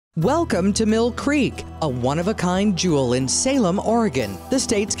Welcome to Mill Creek, a one-of-a-kind jewel in Salem, Oregon, the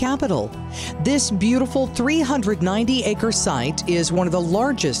state's capital. This beautiful 390-acre site is one of the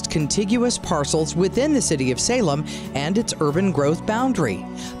largest contiguous parcels within the city of Salem and its urban growth boundary.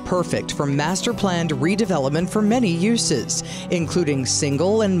 Perfect for master-planned redevelopment for many uses, including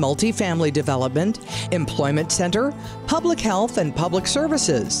single and multifamily development, employment center, public health, and public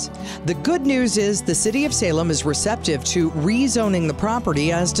services. The good news is the city of Salem is receptive to rezoning the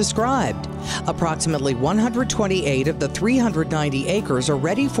property as described. Approximately 128 of the 390 acres are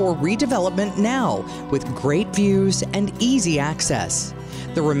ready for redevelopment now, with great views and easy access.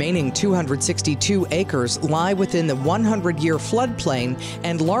 The remaining 262 acres lie within the 100-year floodplain,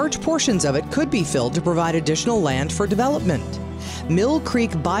 and large portions of it could be filled to provide additional land for development. Mill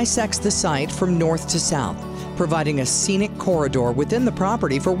Creek bisects the site from north to south, providing a scenic corridor within the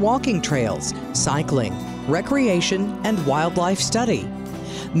property for walking trails, cycling, recreation, and wildlife study.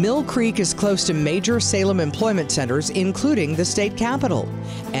 Mill Creek is close to major Salem employment centers, including the state capitol,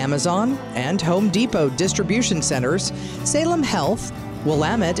 Amazon and Home Depot distribution centers, Salem Health,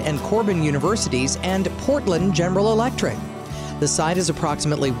 Willamette and Corbin universities, and Portland General Electric. The site is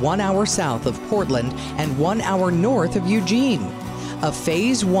approximately 1 hour south of Portland and 1 hour north of Eugene. A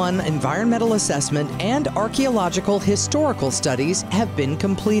Phase 1 environmental assessment and archaeological historical studies have been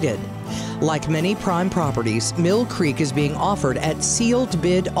completed. Like many prime properties, Mill Creek is being offered at sealed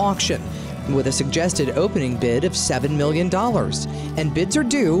bid auction with a suggested opening bid of $7 million, and bids are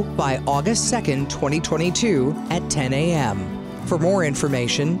due by August 2nd, 2022 at 10 a.m. For more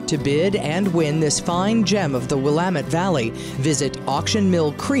information, to bid and win this fine gem of the Willamette Valley, visit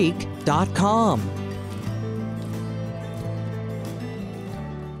auctionmillcreek.com.